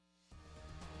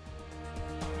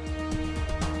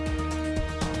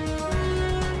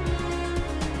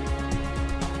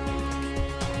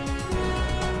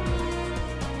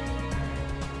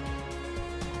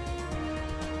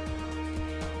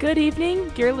Good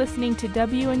evening. You're listening to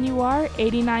WNUR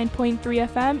 89.3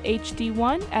 FM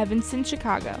HD1 Evanston,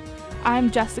 Chicago. I'm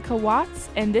Jessica Watts,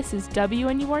 and this is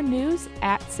WNUR News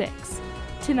at 6.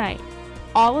 Tonight,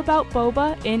 all about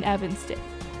boba in Evanston.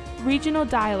 Regional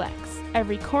dialects,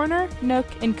 every corner, nook,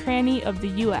 and cranny of the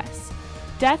U.S.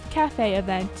 Death Cafe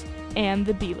event, and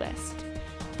the B-List.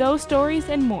 Those stories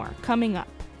and more coming up.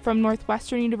 From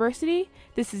Northwestern University,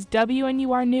 this is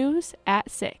WNUR News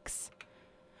at 6.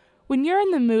 When you're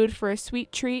in the mood for a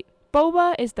sweet treat,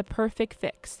 boba is the perfect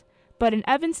fix. But in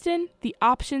Evanston, the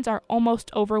options are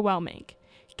almost overwhelming.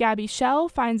 Gabby Schell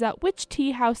finds out which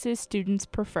tea houses students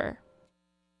prefer.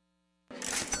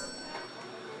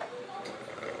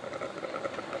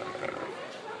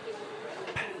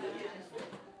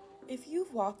 If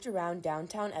you've walked around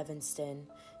downtown Evanston,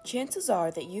 chances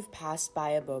are that you've passed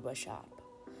by a boba shop.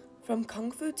 From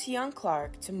Kung Fu Tea on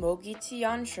Clark to Mogi Tea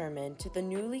on Sherman to the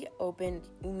newly opened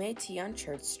Ume Tea on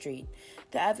Church Street,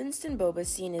 the Evanston boba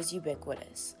scene is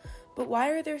ubiquitous. But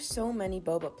why are there so many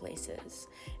boba places?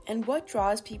 And what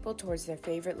draws people towards their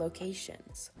favorite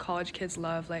locations? College kids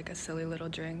love a silly little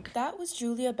drink. That was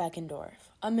Julia Beckendorf,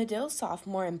 a Medill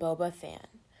sophomore and boba fan.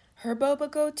 Her boba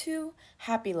go-to?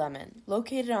 Happy Lemon,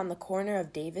 located on the corner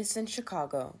of Davis and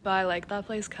Chicago. But I like that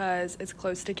place because it's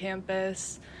close to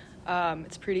campus.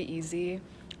 It's pretty easy.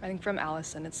 I think from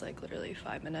Allison it's literally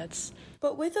 5 minutes.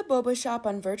 But with a boba shop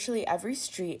on virtually every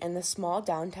street in the small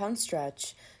downtown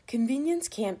stretch, convenience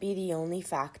can't be the only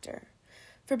factor.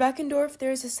 For Beckendorf,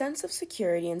 there is a sense of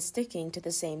security in sticking to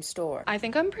the same store. I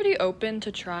think I'm pretty open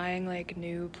to trying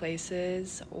new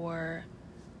places or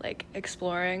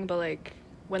exploring, but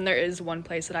when there is one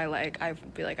place that I like, I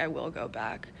feel I will go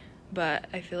back. But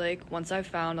I feel once I've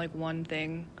found one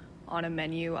thing on a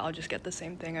menu, I'll just get the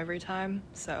same thing every time.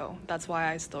 So that's why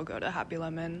I still go to Happy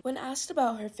Lemon. When asked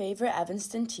about her favorite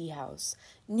Evanston tea house,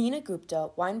 Nina Gupta,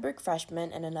 Weinberg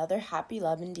freshman and another Happy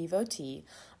Lemon devotee,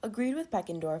 agreed with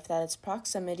Beckendorf that its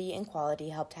proximity and quality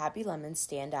helped Happy Lemon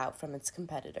stand out from its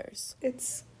competitors.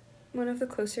 It's one of the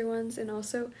closer ones, and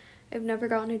also I've never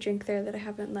gotten a drink there that I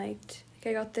haven't liked.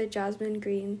 I got the jasmine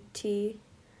green tea,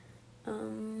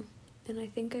 and I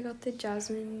think I got the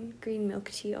jasmine green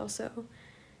milk tea also.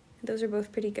 Those are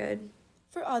both pretty good.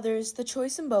 For others, the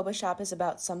choice in boba shop is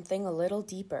about something a little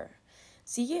deeper.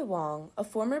 Ziye Wong, a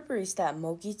former barista at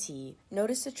Mogi Tea,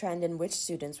 noticed a trend in which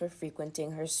students were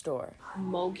frequenting her store.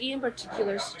 Mogi in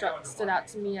particular stood out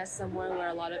to me as somewhere where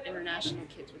a lot of international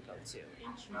kids would go to.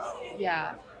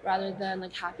 Yeah, rather than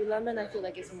Happy Lemon, I feel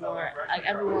it's more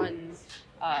everyone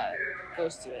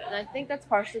goes to it. And I think that's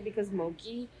partially because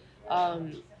Mogi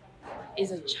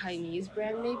is a Chinese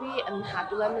brand maybe, and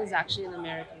Happy Lemon is actually an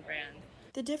American brand.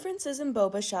 The differences in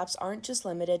boba shops aren't just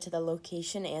limited to the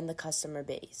location and the customer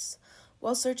base.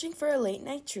 While searching for a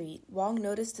late-night treat, Wong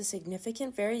noticed a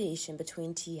significant variation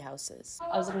between tea houses.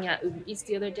 I was looking at Uber Eats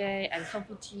the other day, and Kung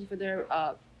Fu Tea for their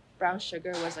brown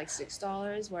sugar was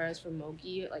 $6, whereas for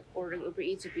Mogi, ordering Uber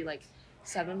Eats would be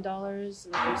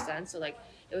 $7.03. So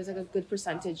it was a good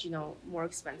percentage, more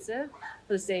expensive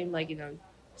for the same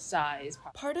size.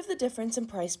 Part of the difference in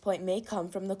price point may come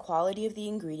from the quality of the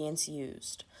ingredients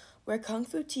used. Where Kung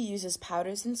Fu Tea uses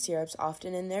powders and syrups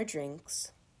often in their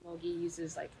drinks, Mogi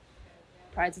uses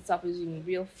prides itself as using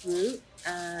real fruit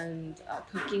and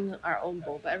cooking our own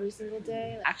boba every single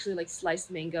day. Actually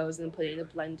sliced mangoes and putting it in a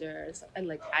blender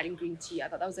and adding green tea. I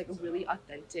thought that was a really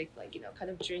authentic kind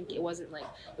of drink. It wasn't there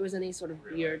was any sort of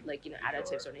weird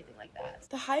additives or anything like that.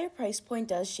 The higher price point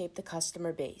does shape the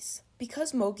customer base.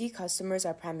 Because Mogi customers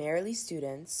are primarily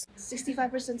students,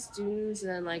 65% students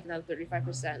and then another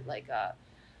 35%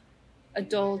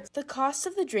 adults. The cost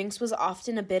of the drinks was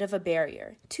often a bit of a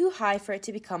barrier, too high for it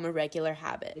to become a regular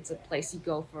habit. It's a place you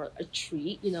go for a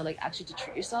treat, actually to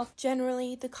treat yourself.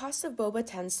 Generally, the cost of boba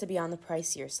tends to be on the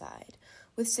pricier side,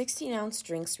 with 16-ounce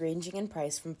drinks ranging in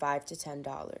price from $5 to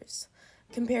 $10.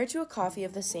 Compared to a coffee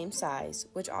of the same size,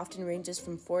 which often ranges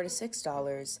from $4 to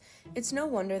 $6, it's no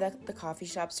wonder that the coffee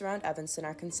shops around Evanston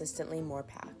are consistently more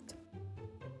packed.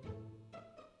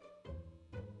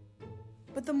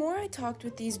 But the more I talked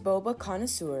with these boba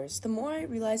connoisseurs, the more I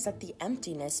realized that the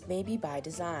emptiness may be by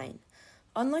design.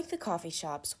 Unlike the coffee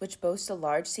shops, which boast a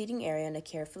large seating area and a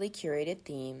carefully curated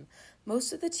theme,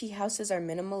 most of the tea houses are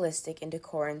minimalistic in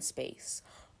decor and space,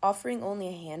 offering only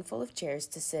a handful of chairs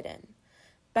to sit in.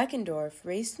 Beckendorf,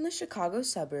 raised in the Chicago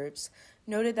suburbs,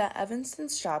 noted that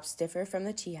Evanston's shops differ from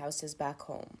the tea houses back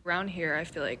home. Around here, I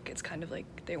feel it's kind of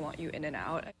they want you in and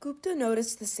out. Gupta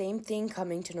noticed the same thing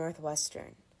coming to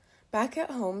Northwestern. Back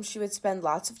at home, she would spend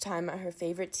lots of time at her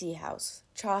favorite tea house,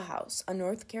 Cha House, a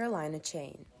North Carolina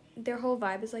chain. Their whole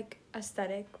vibe is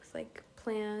aesthetic with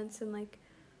plants and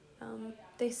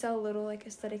they sell little like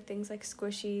aesthetic things like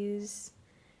squishies,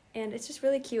 and it's just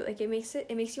really cute. Like it makes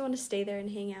you want to stay there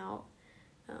and hang out.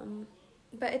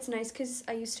 But it's nice because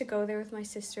I used to go there with my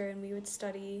sister and we would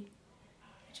study.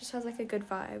 It just has like a good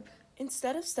vibe.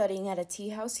 Instead of studying at a tea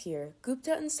house here,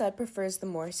 Gupta instead prefers the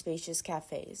more spacious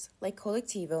cafes, like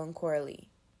Colectivo and Coralie.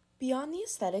 Beyond the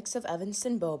aesthetics of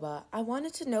Evanston boba, I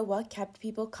wanted to know what kept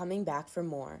people coming back for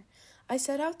more. I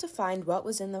set out to find what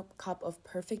was in the cup of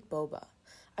perfect boba.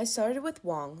 I started with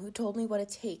Wong, who told me what it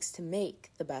takes to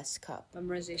make the best cup.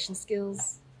 Memorization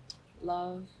skills,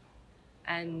 love,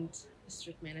 and a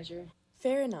strict manager.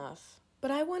 Fair enough, but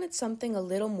I wanted something a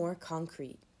little more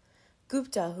concrete.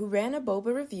 Gupta, who ran a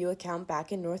boba review account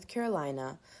back in North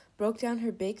Carolina, broke down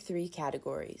her big 3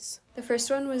 categories. The first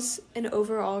one was an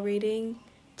overall rating,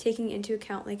 taking into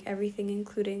account like everything,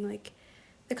 including like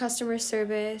the customer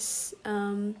service,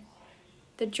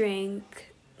 the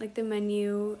drink, like the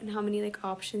menu, and how many like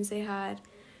options they had.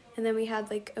 And then we had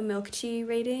like a milk tea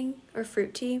rating or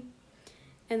fruit tea.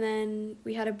 And then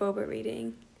we had a boba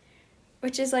rating,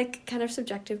 which is like kind of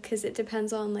subjective because it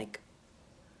depends on like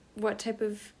what type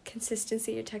of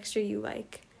consistency or texture you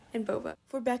like in boba.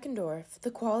 For Beckendorf, the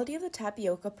quality of the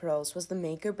tapioca pearls was the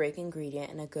make or break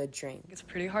ingredient in a good drink. It's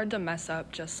pretty hard to mess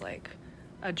up just like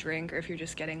a drink, or if you're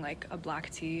just getting like a black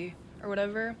tea or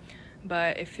whatever.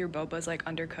 But if your boba's like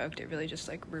undercooked, it really just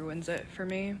like ruins it for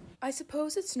me. I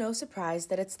suppose it's no surprise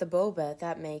that it's the boba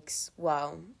that makes,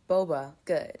 well, boba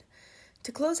good.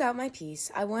 To close out my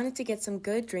piece, I wanted to get some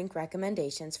good drink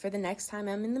recommendations for the next time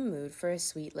I'm in the mood for a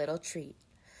sweet little treat.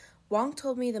 Wong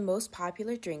told me the most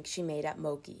popular drink she made at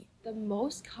Moki. The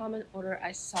most common order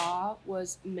I saw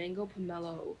was mango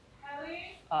pomelo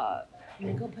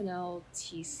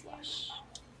tea slush.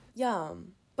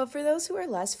 Yum. But for those who are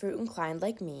less fruit inclined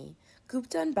like me,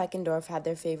 Gupta and Beckendorf had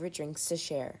their favorite drinks to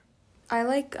share. I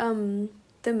like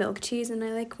the milk teas, and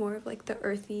I like more of like the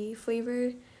earthy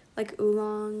flavor, like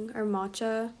oolong or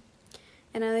matcha.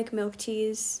 And I like milk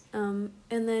teas. And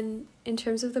then in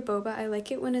terms of the boba, I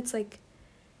like it when it's like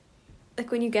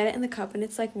when you get it in the cup and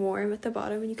it's like warm at the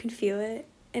bottom and you can feel it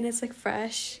and it's like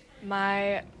fresh.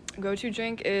 My go-to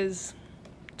drink is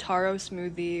taro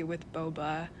smoothie with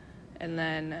boba, and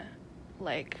then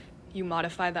like you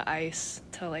modify the ice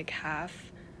to like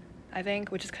half, I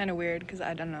think, which is kind of weird because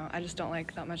I don't know, I just don't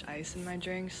like that much ice in my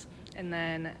drinks. And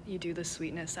then you do the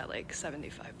sweetness at like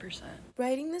 75%.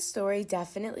 Writing this story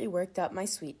definitely worked up my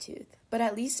sweet tooth, but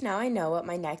at least now I know what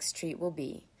my next treat will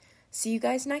be. See you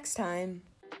guys next time.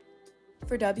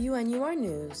 For WNUR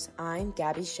News, I'm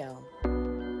Gabby Schell.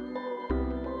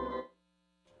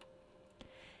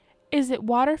 Is it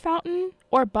water fountain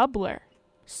or bubbler?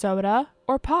 Soda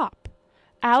or pop?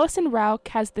 Allison Rauch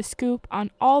has the scoop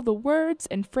on all the words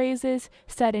and phrases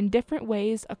said in different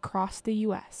ways across the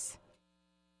U.S.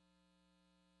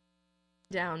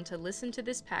 Down to listen to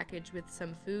this package with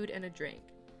some food and a drink.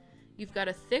 You've got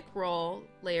a thick roll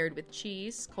layered with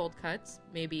cheese, cold cuts,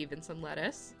 maybe even some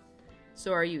lettuce.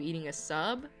 So are you eating a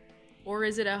sub? Or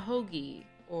is it a hoagie,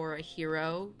 or a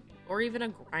hero, or even a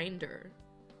grinder?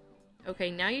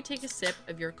 Okay, now you take a sip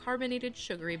of your carbonated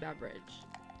sugary beverage.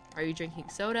 Are you drinking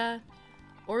soda?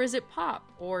 Or is it pop,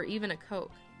 or even a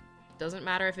Coke? Doesn't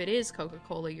matter if it is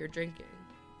Coca-Cola you're drinking.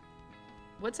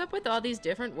 What's up with all these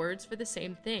different words for the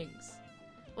same things?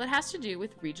 Well, it has to do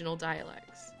with regional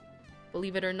dialects.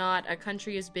 Believe it or not, a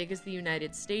country as big as the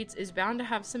United States is bound to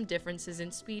have some differences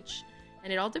in speech,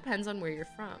 and it all depends on where you're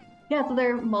from. Yeah, so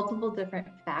there are multiple different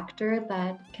factors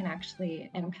that can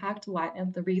actually impact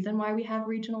the reason why we have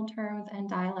regional terms and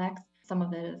dialects. Some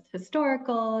of it is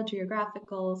historical,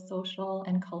 geographical, social,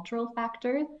 and cultural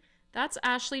factors. That's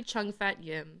Ashley Chung-Fat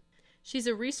Yim. She's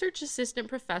a research assistant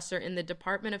professor in the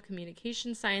Department of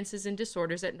Communication Sciences and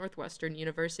Disorders at Northwestern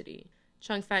University.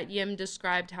 Chung-Fat Yim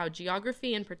described how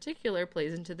geography in particular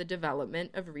plays into the development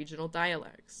of regional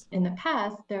dialects. In the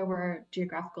past, there were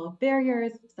geographical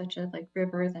barriers, such as like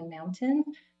rivers and mountains,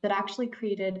 that actually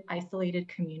created isolated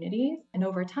communities. And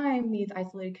over time, these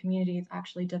isolated communities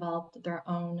actually developed their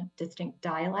own distinct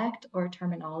dialect or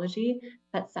terminology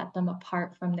that set them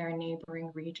apart from their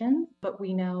neighboring regions. But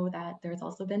we know that there's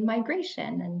also been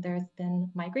migration, and there's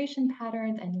been migration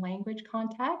patterns and language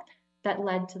contact that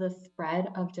led to the spread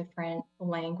of different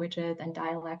languages and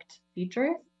dialect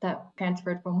features that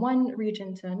transferred from one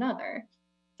region to another.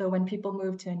 So when people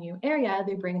move to a new area,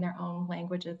 they bring their own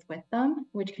languages with them,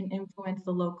 which can influence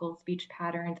the local speech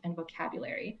patterns and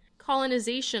vocabulary.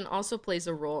 Colonization also plays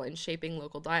a role in shaping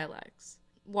local dialects.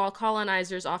 While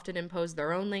colonizers often impose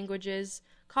their own languages,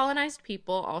 colonized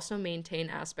people also maintain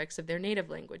aspects of their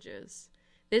native languages.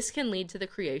 This can lead to the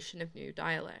creation of new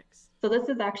dialects. So this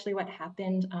is actually what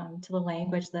happened to the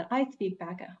language that I speak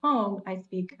back at home. I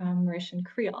speak Mauritian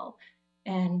Creole.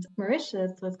 And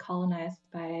Mauritius was colonized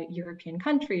by European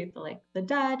countries, so like the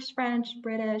Dutch, French,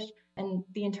 British, and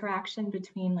the interaction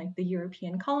between like the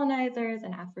European colonizers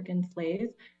and African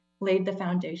slaves laid the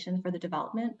foundation for the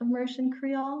development of Mauritian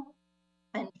Creole.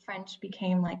 And French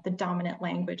became like the dominant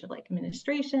language of like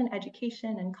administration,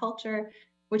 education, and culture,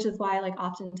 which is why like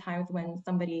oftentimes when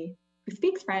somebody who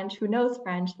speaks French, who knows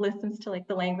French, listens to like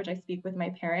the language I speak with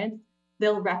my parents,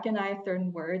 they'll recognize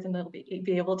certain words and they'll be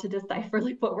able to decipher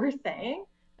like what we're saying.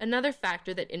 Another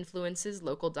factor that influences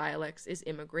local dialects is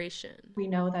immigration. We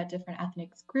know that different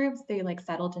ethnic groups, they like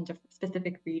settled in different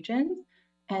specific regions.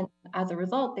 And as a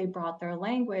result, they brought their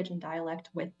language and dialect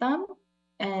with them.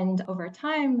 And over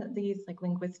time, these like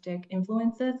linguistic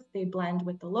influences, they blend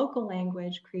with the local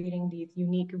language, creating these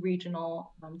unique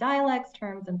regional dialects,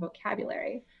 terms, and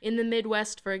vocabulary. In the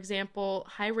Midwest, for example,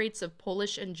 high rates of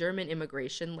Polish and German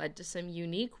immigration led to some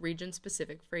unique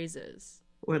region-specific phrases.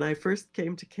 When I first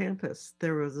came to campus,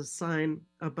 there was a sign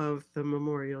above the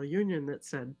Memorial Union that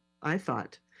said, I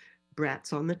thought,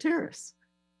 brats on the terrace.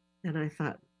 And I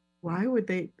thought, why would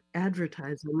they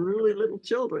advertise on really little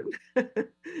children?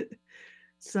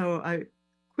 So I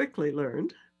quickly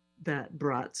learned that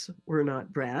brats were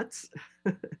not brats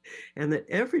and that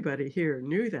everybody here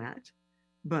knew that,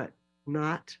 but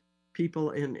not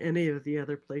people in any of the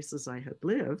other places I had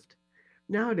lived.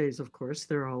 Nowadays, of course,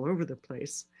 they're all over the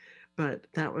place, but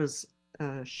that was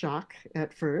a shock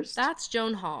at first. That's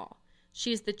Joan Hall.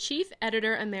 She's the chief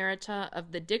editor emerita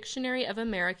of the Dictionary of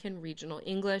American Regional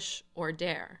English, or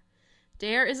DARE.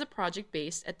 DARE is a project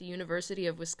based at the University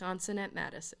of Wisconsin at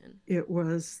Madison. It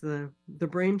was the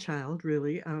brainchild,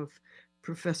 really, of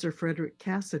Professor Frederick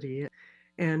Cassidy,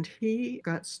 and he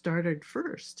got started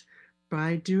first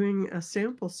by doing a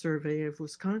sample survey of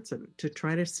Wisconsin to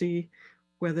try to see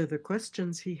whether the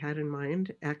questions he had in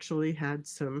mind actually had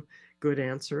some good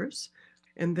answers.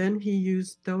 And then he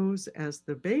used those as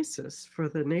the basis for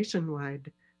the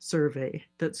nationwide survey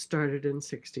that started in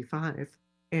 '65.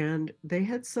 And they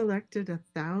had selected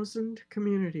 1,000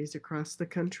 communities across the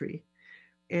country.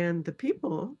 And the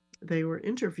people they were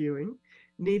interviewing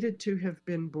needed to have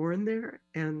been born there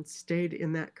and stayed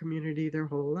in that community their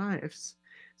whole lives.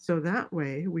 So that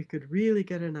way we could really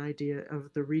get an idea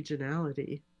of the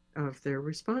regionality of their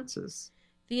responses.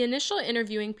 The initial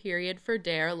interviewing period for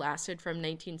DARE lasted from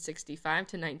 1965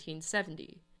 to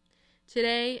 1970.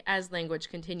 Today, as language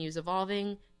continues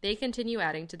evolving, they continue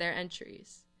adding to their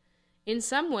entries. In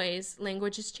some ways,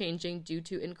 language is changing due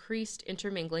to increased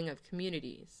intermingling of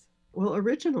communities. Well,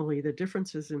 originally, the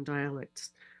differences in dialects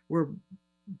were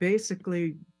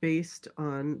basically based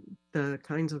on the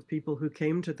kinds of people who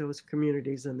came to those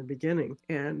communities in the beginning.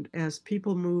 And as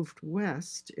people moved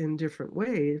west in different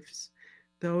waves,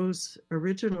 those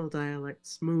original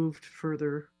dialects moved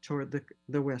further toward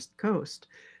the west coast.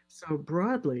 So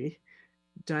broadly,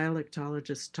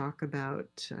 dialectologists talk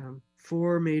about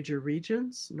 4 major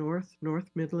regions: North,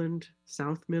 North Midland,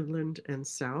 South Midland, and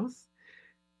South.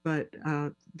 But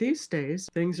these days,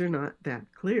 things are not that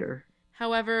clear.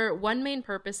 However, one main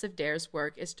purpose of DARE's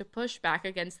work is to push back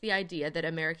against the idea that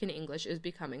American English is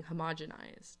becoming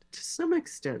homogenized. To some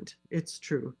extent, it's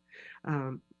true.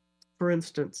 For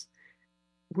instance,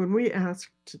 when we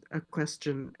asked a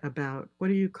question about what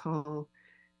do you call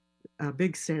a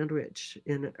big sandwich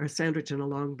in a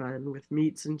long bun with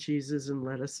meats and cheeses and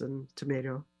lettuce and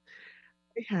tomato,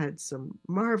 we had some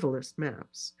marvelous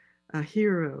maps. A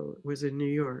hero was in New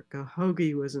York, a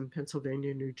hoagie was in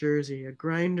Pennsylvania, New Jersey, a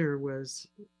grinder was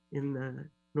in the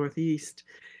Northeast,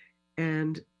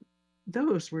 and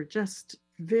those were just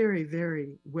very,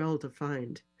 very well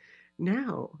defined.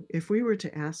 Now, if we were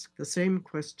to ask the same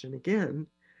question again,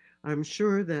 I'm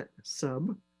sure that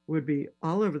sub would be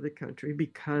all over the country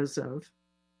because of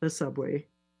the Subway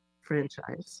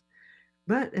franchise.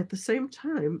 But at the same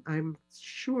time, I'm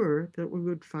sure that we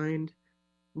would find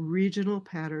regional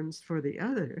patterns for the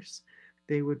others.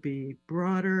 They would be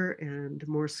broader and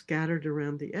more scattered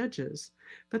around the edges,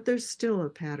 but there's still a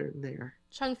pattern there.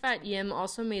 Chung Fat Yim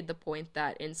also made the point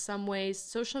that in some ways,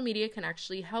 social media can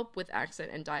actually help with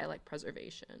accent and dialect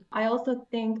preservation. I also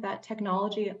think that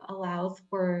technology allows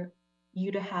for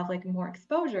you to have like more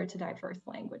exposure to diverse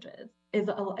languages. It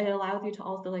allows you to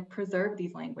also like preserve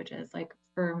these languages. Like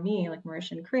for me, like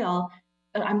Mauritian Creole,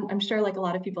 I'm sure like a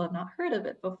lot of people have not heard of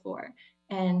it before.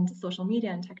 And social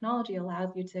media and technology allows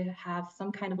you to have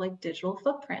some kind of like digital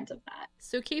footprint of that.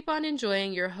 So keep on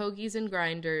enjoying your hoagies and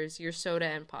grinders, your soda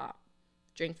and pop.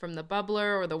 Drink from the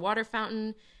bubbler or the water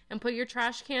fountain, and put your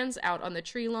trash cans out on the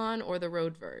tree lawn or the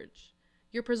road verge.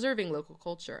 You're preserving local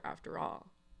culture after all.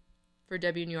 For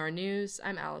WNUR News,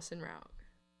 I'm Allison Raug.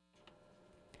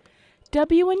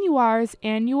 WNUR's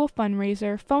annual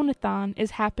fundraiser, Phonathon,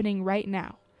 is happening right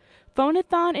now.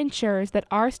 Phonathon ensures that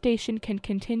our station can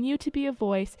continue to be a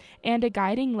voice and a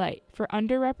guiding light for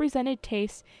underrepresented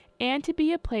tastes and to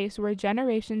be a place where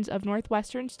generations of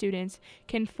Northwestern students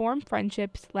can form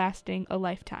friendships lasting a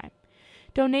lifetime.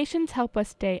 Donations help us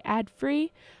stay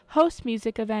ad-free, host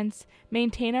music events,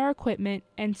 maintain our equipment,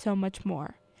 and so much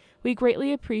more. We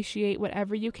greatly appreciate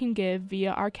whatever you can give via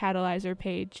our Catalyzer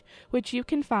page, which you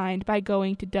can find by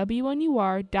going to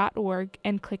WNUR.org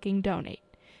and clicking Donate.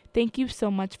 Thank you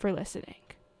so much for listening.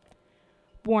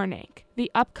 Warning: the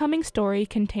upcoming story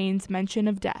contains mention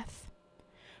of death.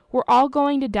 We're all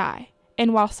going to die,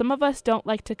 and while some of us don't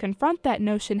like to confront that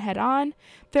notion head on,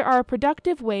 there are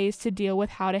productive ways to deal with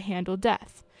how to handle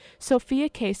death. Sophia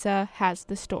Kesa has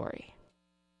the story.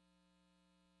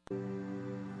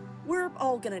 We're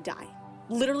all gonna die.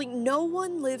 Literally no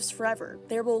one lives forever.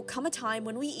 There will come a time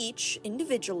when we each,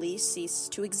 individually, cease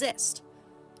to exist.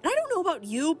 And I don't know about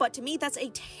you, but to me that's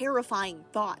a terrifying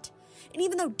thought. And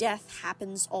even though death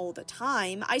happens all the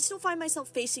time, I still find myself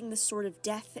facing this sort of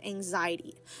death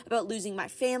anxiety about losing my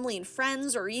family and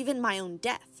friends or even my own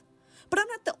death. But I'm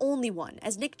not the only one,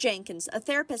 as Nick Jenkins, a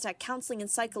therapist at Counseling and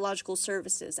Psychological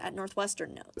Services at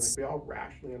Northwestern notes. We all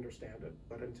rationally understand it,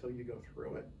 but until you go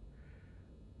through it,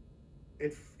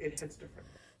 it hits different.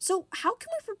 So how can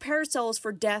we prepare ourselves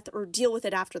for death or deal with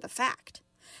it after the fact?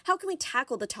 How can we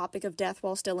tackle the topic of death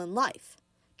while still in life?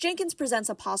 Jenkins presents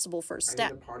a possible first step. I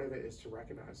think part of it is to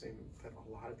recognizing that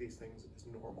a lot of these things is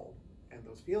normal, and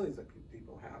those feelings that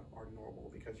people have are normal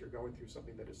because you're going through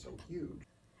something that is so huge.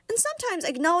 And sometimes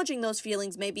acknowledging those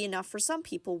feelings may be enough for some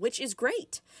people, which is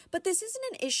great. But this isn't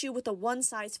an issue with a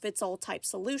one-size-fits-all type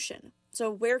solution. So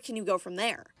where can you go from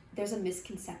there? There's a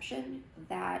misconception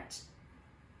that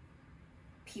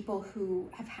people who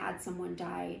have had someone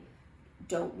die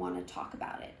don't want to talk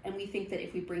about it. And we think that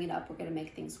if we bring it up, we're going to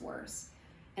make things worse.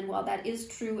 And while that is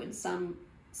true in some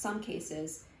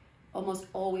cases, almost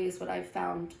always what I've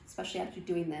found, especially after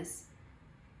doing this,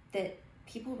 that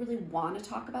people really want to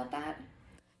talk about that.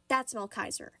 That's Mel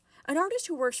Kaiser, an artist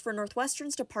who works for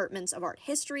Northwestern's departments of art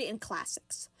history and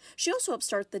classics. She also helped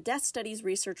start the Death Studies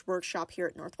Research Workshop here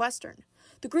at Northwestern.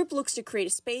 The group looks to create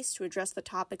a space to address the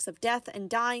topics of death and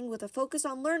dying with a focus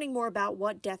on learning more about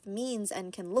what death means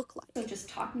and can look like. So just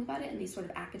talking about it in these sort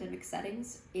of academic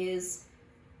settings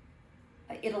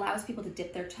it allows people to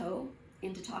dip their toe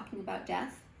into talking about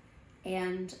death.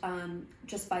 And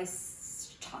just by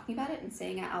talking about it and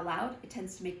saying it out loud, it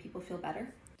tends to make people feel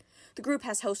better. The group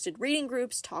has hosted reading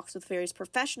groups, talks with various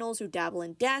professionals who dabble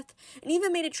in death, and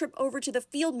even made a trip over to the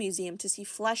Field Museum to see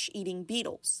flesh-eating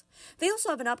beetles. They also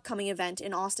have an upcoming event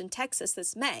in Austin, Texas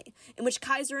this May, in which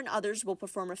Kaiser and others will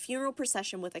perform a funeral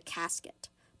procession with a casket.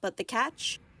 But the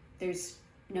catch? There's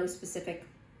no specific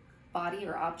body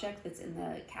or object that's in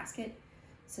the casket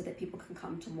so that people can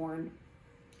come to mourn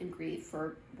and grieve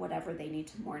for whatever they need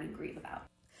to mourn and grieve about.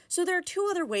 So there are two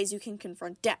other ways you can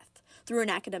confront death, through an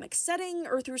academic setting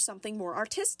or through something more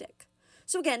artistic.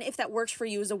 So again, if that works for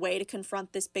you as a way to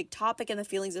confront this big topic and the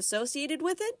feelings associated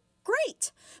with it,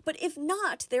 great! But if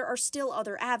not, there are still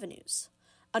other avenues.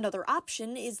 Another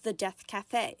option is the Death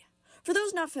Cafe. For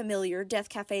those not familiar, death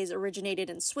cafes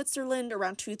originated in Switzerland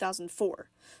around 2004.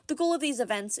 The goal of these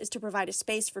events is to provide a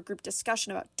space for group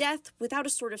discussion about death without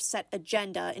a sort of set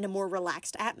agenda in a more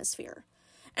relaxed atmosphere.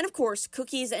 And of course,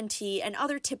 cookies and tea and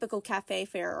other typical cafe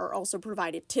fare are also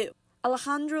provided too.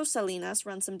 Alejandro Salinas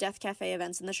runs some death cafe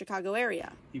events in the Chicago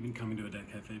area. Even coming to a death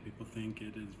cafe, people think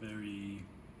it is it's going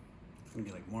to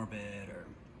be like morbid or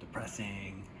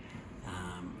depressing.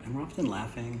 And we're often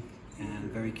laughing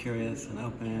and very curious and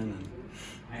open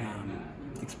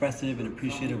and expressive and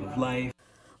appreciative of life.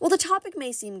 While the topic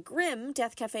may seem grim,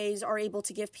 death cafes are able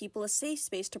to give people a safe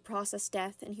space to process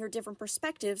death and hear different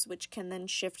perspectives, which can then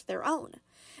shift their own.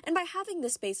 And by having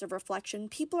this space of reflection,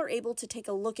 people are able to take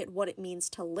a look at what it means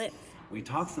to live. We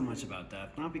talk so much about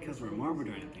death, not because we're morbid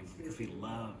or anything, but because we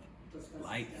love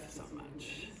life so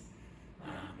much.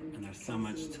 And there's so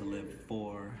much to live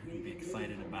for and be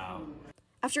excited about.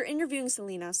 After interviewing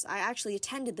Salinas, I actually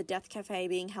attended the death cafe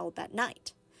being held that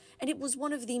night. And it was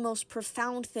one of the most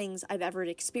profound things I've ever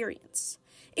experienced.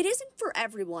 It isn't for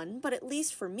everyone, but at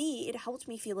least for me, it helped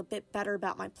me feel a bit better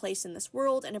about my place in this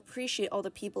world and appreciate all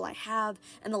the people I have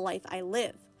and the life I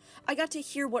live. I got to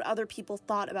hear what other people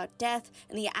thought about death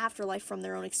and the afterlife from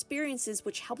their own experiences,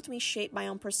 which helped me shape my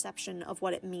own perception of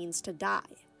what it means to die.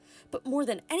 But more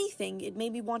than anything, it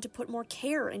made me want to put more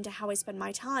care into how I spend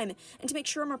my time and to make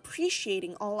sure I'm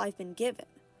appreciating all I've been given.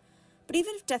 But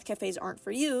even if death cafes aren't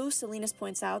for you, Salinas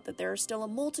points out that there are still a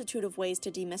multitude of ways to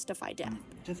demystify death.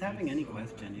 Just having any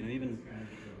question,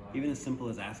 even as simple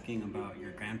as asking about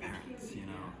your grandparents,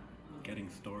 getting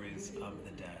stories of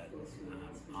the dead,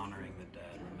 honoring the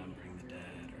dead, remembering the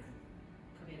dead,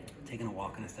 or taking a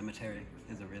walk in a cemetery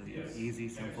is a really easy,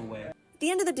 simple way. At the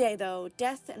end of the day, though,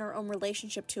 death and our own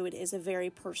relationship to it is a very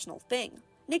personal thing.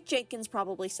 Nick Jenkins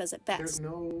probably says it best. There's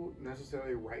no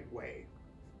necessarily right way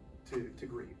to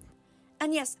grieve.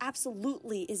 And yes,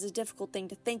 absolutely is a difficult thing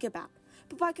to think about.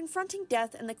 But by confronting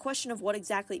death and the question of what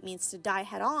exactly it means to die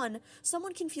head on,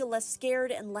 someone can feel less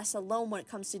scared and less alone when it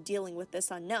comes to dealing with this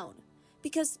unknown.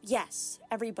 Because yes,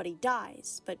 everybody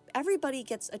dies, but everybody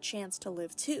gets a chance to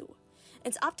live too.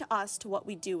 It's up to us to what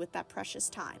we do with that precious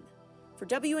time. For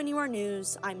WNUR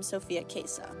News, I'm Sophia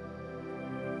Kesa.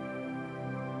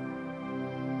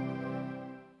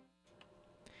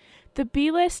 The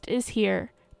B-List is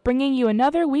here, bringing you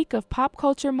another week of pop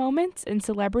culture moments and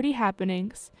celebrity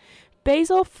happenings.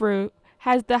 Basil Fruit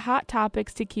has the hot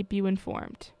topics to keep you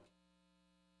informed.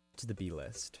 To the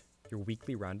B-List, your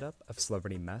weekly roundup of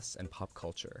celebrity mess and pop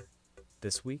culture.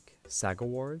 This week, SAG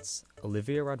Awards,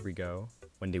 Olivia Rodrigo,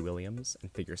 Wendy Williams,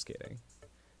 and figure skating.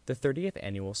 The 30th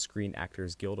Annual Screen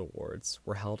Actors Guild Awards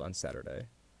were held on Saturday.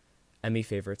 Emmy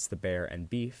favorites The Bear and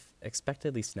Beef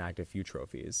expectedly snagged a few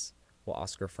trophies, while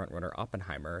Oscar frontrunner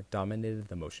Oppenheimer dominated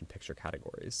the motion picture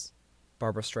categories.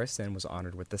 Barbra Streisand was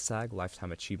honored with the SAG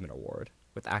Lifetime Achievement Award,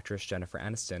 with actress Jennifer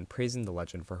Aniston praising the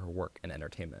legend for her work in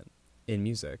entertainment. In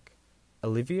music,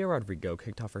 Olivia Rodrigo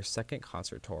kicked off her second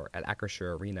concert tour at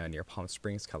Acrisure Arena near Palm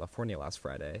Springs, California last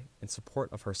Friday in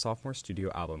support of her sophomore studio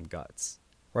album Guts.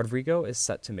 Rodrigo is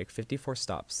set to make 54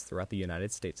 stops throughout the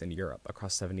United States and Europe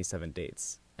across 77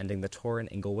 dates, ending the tour in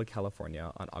Inglewood,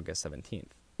 California on August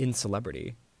 17th. In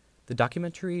celebrity, the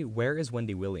documentary Where is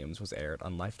Wendy Williams was aired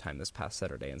on Lifetime this past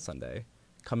Saturday and Sunday,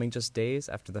 coming just days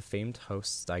after the famed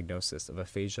host's diagnosis of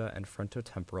aphasia and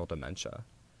frontotemporal dementia.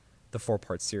 The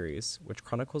 4-part series, which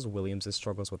chronicles Williams'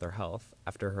 struggles with her health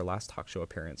after her last talk show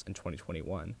appearance in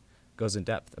 2021, goes in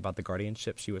depth about the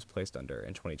guardianship she was placed under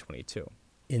in 2022.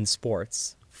 In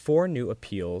sports, 4 new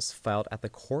appeals filed at the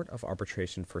Court of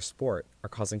Arbitration for Sport are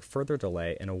causing further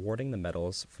delay in awarding the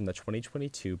medals from the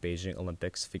 2022 Beijing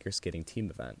Olympics figure skating team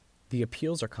event. The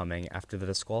appeals are coming after the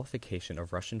disqualification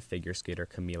of Russian figure skater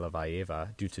Kamila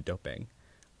Valieva due to doping,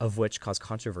 of which caused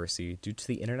controversy due to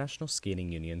the International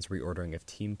Skating Union's reordering of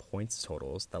team points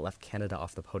totals that left Canada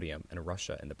off the podium and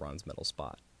Russia in the bronze medal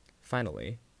spot.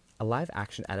 Finally, a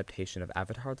live-action adaptation of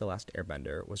Avatar: The Last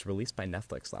Airbender was released by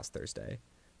Netflix last Thursday,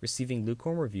 receiving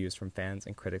lukewarm reviews from fans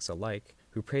and critics alike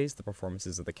who praised the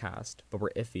performances of the cast but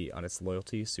were iffy on its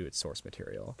loyalty to its source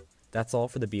material. That's all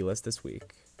for the B-List this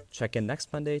week. Check in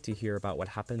next Monday to hear about what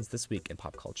happens this week in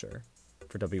pop culture.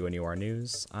 For WNUR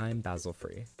News, I'm Basil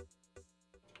Free.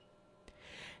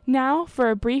 Now for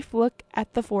a brief look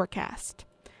at the forecast.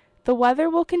 The weather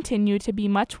will continue to be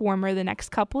much warmer the next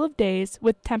couple of days,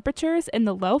 with temperatures in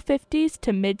the low 50s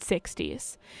to mid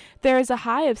 60s. There is a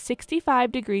high of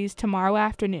 65 degrees tomorrow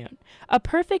afternoon, a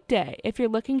perfect day if you're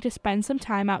looking to spend some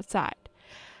time outside.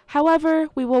 However,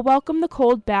 we will welcome the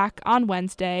cold back on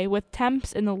Wednesday with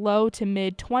temps in the low to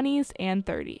mid 20s and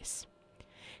 30s.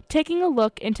 Taking a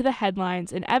look into the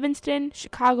headlines in Evanston,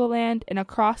 Chicagoland, and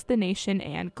across the nation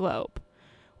and globe.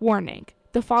 Warning,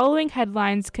 the following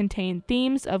headlines contain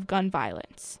themes of gun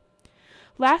violence.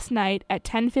 Last night at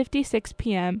 10:56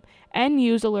 p.m.,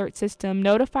 NU's alert system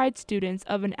notified students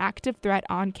of an active threat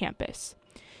on campus.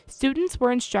 Students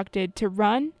were instructed to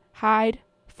run, hide,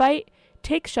 fight,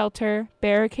 take shelter,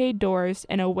 barricade doors,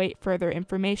 and await further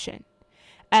information.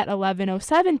 At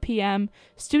 11:07 p.m.,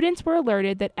 students were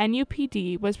alerted that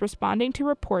NUPD was responding to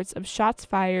reports of shots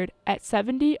fired at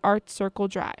 70 Art Circle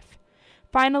Drive.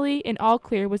 Finally, an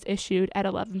all-clear was issued at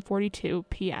 11:42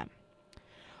 p.m.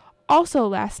 Also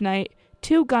last night,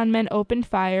 2 gunmen opened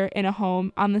fire in a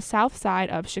home on the south side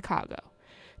of Chicago.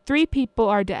 3 people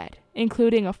are dead,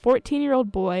 including a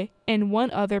 14-year-old boy, and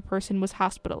 1 other person was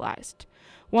hospitalized.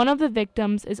 One of the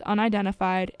victims is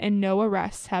unidentified, and no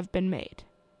arrests have been made.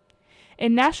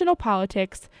 In national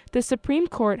politics, the Supreme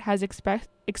Court has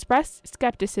expressed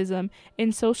skepticism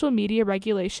in social media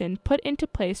regulation put into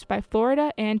place by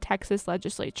Florida and Texas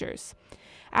legislatures.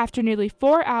 After nearly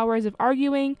 4 hours of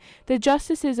arguing, the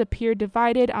justices appear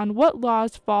divided on what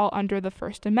laws fall under the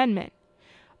First Amendment.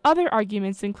 Other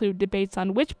arguments include debates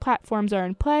on which platforms are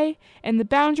in play and the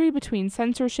boundary between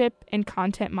censorship and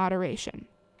content moderation.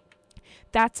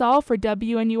 That's all for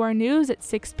WNUR News at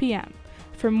 6 p.m.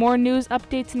 For more news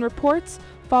updates and reports,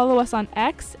 follow us on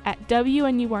X at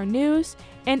WNUR News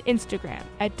and Instagram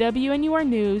at WNUR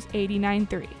News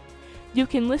 893. You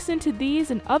can listen to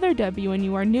these and other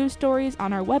WNUR news stories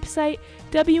on our website,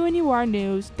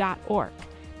 WNURnews.org.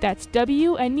 That's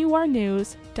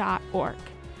WNURnews.org.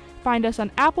 Find us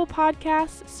on Apple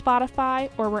Podcasts, Spotify,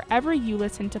 or wherever you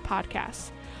listen to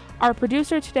podcasts. Our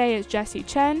producer today is Jesse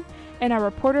Chen, and our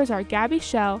reporters are Gabby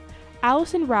Schell,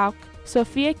 Allison Rauch,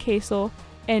 Sophia Kasel,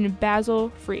 and Basil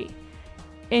Free.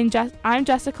 I'm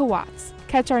Jessica Watts.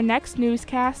 Catch our next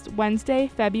newscast Wednesday,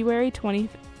 February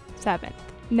 27th.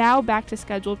 Now back to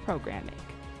scheduled programming.